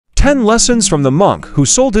10 Lessons from the Monk Who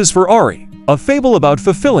Sold His Ferrari, a fable about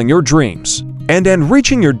fulfilling your dreams and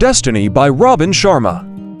reaching your destiny by Robin Sharma.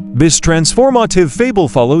 This transformative fable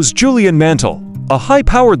follows Julian Mantle, a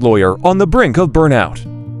high-powered lawyer on the brink of burnout.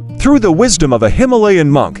 Through the wisdom of a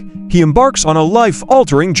Himalayan monk, he embarks on a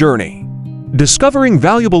life-altering journey, discovering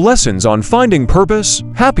valuable lessons on finding purpose,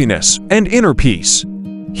 happiness, and inner peace.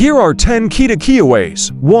 Here are 10 key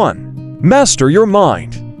ways. 1. Master your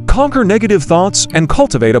mind. Conquer negative thoughts and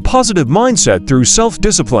cultivate a positive mindset through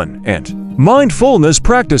self-discipline and mindfulness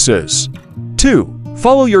practices. 2.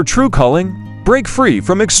 Follow your true calling, break free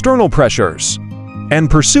from external pressures, and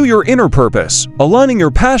pursue your inner purpose, aligning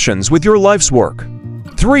your passions with your life's work.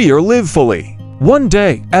 3. Live fully, one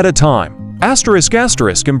day at a time.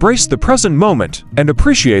 Embrace the present moment and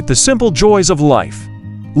appreciate the simple joys of life.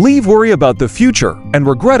 Leave worry about the future and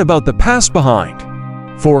regret about the past behind.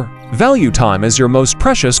 4. Value time as your most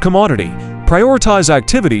precious commodity. Prioritize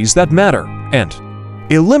activities that matter and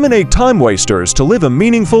eliminate time wasters to live a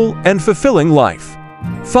meaningful and fulfilling life.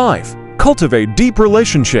 5. Cultivate deep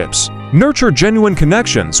relationships. Nurture genuine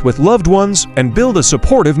connections with loved ones and build a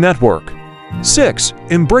supportive network. 6.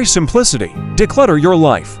 Embrace simplicity. Declutter your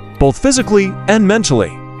life, both physically and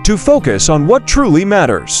mentally, to focus on what truly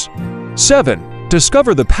matters. 7.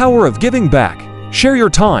 Discover the power of giving back. Share your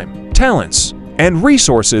time, talents, and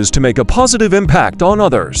resources to make a positive impact on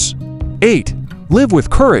others. 8. Live with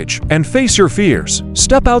courage and face your fears.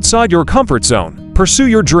 Step outside your comfort zone, pursue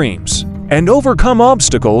your dreams, and overcome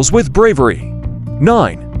obstacles with bravery.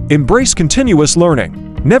 9. Embrace continuous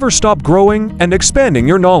learning. Never stop growing and expanding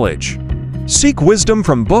your knowledge. Seek wisdom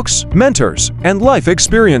from books, mentors, and life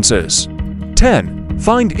experiences. 10.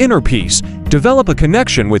 Find inner peace. Develop a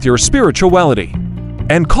connection with your spirituality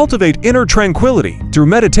and cultivate inner tranquility through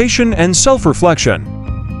meditation and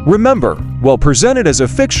self-reflection. Remember, while presented as a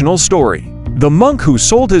fictional story, The Monk Who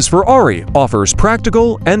Sold His Ferrari offers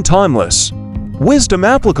practical and timeless wisdom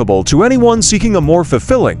applicable to anyone seeking a more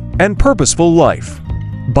fulfilling and purposeful life.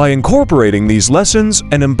 By incorporating these lessons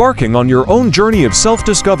and embarking on your own journey of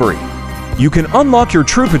self-discovery, you can unlock your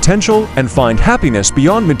true potential and find happiness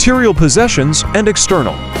beyond material possessions and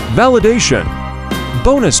external validation.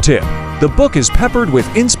 Bonus tip: the book is peppered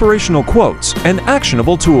with inspirational quotes and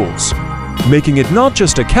actionable tools, making it not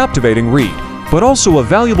just a captivating read, but also a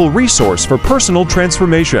valuable resource for personal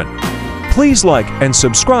transformation. Please like and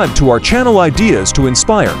subscribe to our channel Ideas to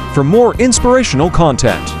Inspire for more inspirational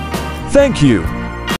content. Thank you.